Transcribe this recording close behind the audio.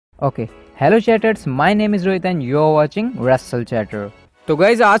Okay. Hello chatters, my name is Rohit and you are watching Wrestle Chatter. तो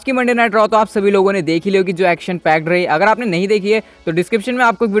guys आज की Monday night raw तो आप सभी लोगों ने देख ही लियो कि जो एक्शन पैक्ड रही। अगर आपने नहीं देखी है तो डिस्क्रिप्शन में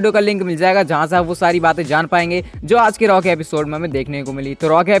आपको एक वीडियो का लिंक मिल जाएगा जहां से आप वो सारी बातें जान पाएंगे जो आज के रॉ के एपिसोड में हमें देखने को मिली। तो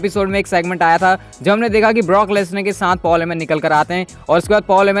रॉ के एपिसोड में एक सेगमेंट आया था जब हमने देखा कि ब्रॉक लेसनर के साथ पॉल हेमन निकल कर आते हैं और उसके बाद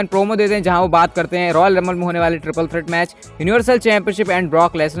पॉल हेमन प्रोमो देते हैं जहां वो बात करते हैं रॉयल रंबल में होने वाले triple threat match, universal championship and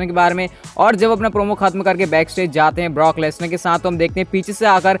Brock Lesnar के बारे में। और जब अपना प्रोमो खत्म करके बैक स्टेज जाते हैं ब्रॉक लेसनर के साथ तो हम देखते हैं पीछे से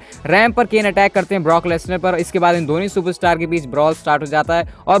आकर रैंप पर केन अटैक करते हैं ब्रॉक लेसनर पर। इसके बाद इन दोनों सुपरस्टार के बीच ब्रॉल स्टार्ट हो जाता है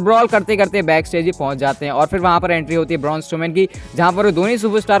और ब्रॉल करते करते बैक स्टेज ही पहुंच जाते हैं और फिर वहां पर एंट्री होती है ब्रॉन स्ट्रोमैन की जहां पर वो दोनों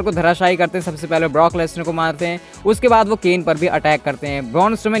सुपरस्टार को धराशायी करते हैं। सबसे पहले ब्रॉक लेसनर को मारते हैं, उसके बाद वो केन पर भी अटैक करते हैं।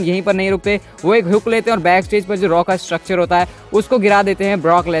 ब्रॉन स्ट्रोमैन यहीं पर नहीं रुकते, वो एक हुक लेते हैं और बैक स्टेज पर जो रॉ का स्ट्रक्चर होता है उसको गिरा देते हैं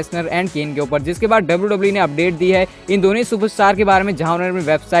ब्रॉक लेसनर एंड केन के ऊपर। जिसके बाद WWE ने अपडेट दी है इन दोनों सुपरस्टार के बारे में जहां उन्होंने अपनी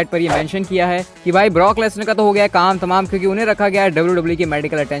वेबसाइट पर यह मेंशन किया है कि भाई ब्रॉक लेसनर का तो हो गया काम तमाम क्योंकि उन्हें रखा गया है WWE की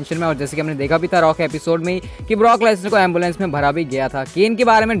मेडिकल अटेंशन में। और जैसे कि हमने देखा भी था रॉ के एपिसोड में कि ब्रॉक लेसनर को एम्बुलेंस में भरा भी गया था। केन के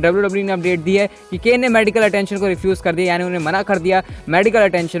बारे में WWE ने अपडेट दी है कि केन ने मेडिकल अटेंशन को रिफ्यूज कर दिया, यानी उन्हें मना कर दिया मेडिकल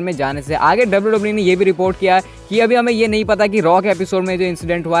अटेंशन में जाने से। आगे WWE ने यह भी रिपोर्ट किया है कि अभी हमें यह नहीं पता कि रॉ के एपिसोड में जो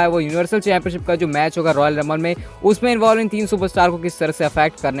इंसिडेंट हुआ है वो यूनिवर्सल चैंपियनशिप का जो मैच होगा रॉयल रंबल में उसमें इन्वॉल्व इन तीन सुपरस्टार को किस तरह से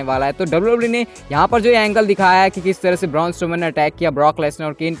अफेक्ट करने वाला है। तो WWE ने यहाँ पर जो एंगल दिखाया है कि किस तरह से ब्रॉन स्ट्रोमैन ने अटैक किया ब्रॉक लेसनर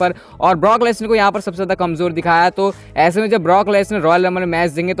और केन पर और ब्रॉक लेसनर को यहाँ पर सबसे ज्यादा कमजोर दिखाया है। तो ऐसे में जब ब्रॉक लेसनर रॉयल रंबल में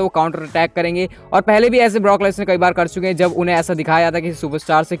मैच देंगे तो वो काउंटर अटैक करेंगे और पहले भी ऐसे ब्रॉक लेसनर कई बार कर चुके हैं जब उन्हें ऐसा दिखाया जाता है कि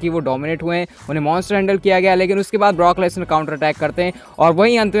सुपरस्टार से कि वो डोमिनेट हुए हैं, उन्हें मॉन्स्टर हैंडल किया गया, लेकिन उसके बाद ब्रॉक लेसनर काउंटर अटैक करते हैं और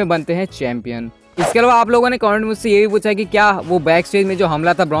वहीं अंत में बनते हैं चैंपियन। इसके अलावा आप लोगों ने कमेंट मुझसे ये भी पूछा कि क्या वो बैक स्टेज में जो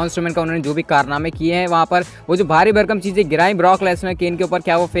हमला था ब्रॉन स्ट्रोमैन का, उन्होंने जो भी कारनामे किए हैं वहां पर वो जो भारी भरकम चीजें गिराई ब्रॉक लेसनर केन के ऊपर,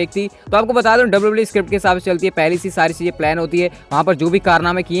 क्या वो फेक थी? तो आपको बता दूं WWE स्क्रिप्ट के हिसाब से चलती है, पहले से सारी चीजें प्लान होती है। वहां पर जो भी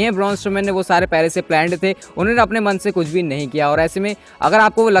कारनामे किए हैं ब्रॉन स्ट्रोमैन ने वो सारे पहले से प्लान्ड थे, उन्होंने अपने मन से कुछ भी नहीं किया। और ऐसे में अगर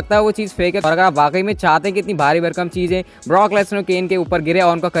आपको लगता है वो चीज फेक है और अगर आप वाकई में चाहते हैं कि इतनी भारी भरकम चीजें ब्रॉक लेसनर केन के ऊपर गिरे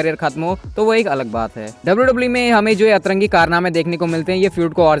और उनका करियर खत्म हो तो वो एक अलग बात है। WWE में हमें जो अतरंगी कारनामे देखने को मिलते हैं ये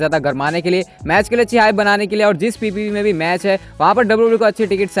फ्यूड को और ज्यादा गरमाने के लिए, मैच के लिए अच्छी हाइप बनाने के लिए और जिस पीपीवी में भी मैच है वहां पर WWE को अच्छी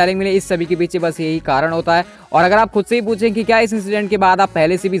टिकट सेलिंग मिले, इस सभी के पीछे बस यही कारण होता है। और अगर आप खुद से ही पूछें कि क्या इस इंसिडेंट के बाद आप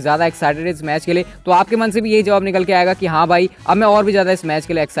पहले से भी ज्यादा एक्साइटेड है इस मैच के लिए तो आपके मन से भी यही जवाब निकल के आएगा कि हाँ भाई अब मैं और भी ज्यादा इस मैच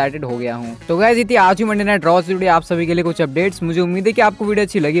के लिए एक्साइटेड हो गया हूँ। तो गाइस इतनी आज ही मंडे नाइट रॉ से जुड़ी आप सभी के लिए कुछ अपडेट्स। मुझे उम्मीद है कि आपको वीडियो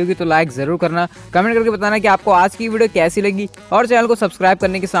अच्छी लगी होगी तो लाइक जरूर करना, कमेंट करके बताना कि आपको आज की वीडियो कैसी लगी और चैनल को सब्सक्राइब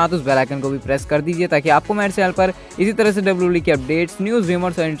करने के साथ उस बेल आइकन को भी प्रेस कर दीजिए ताकि आपको मेरे चैनल पर इसी तरह से WWE की अपडेट्स, न्यूज,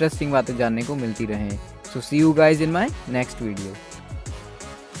 रूमर्स और इंटरेस्टिंग बातें जानने को मिलती रहें। So see you guys in my next video.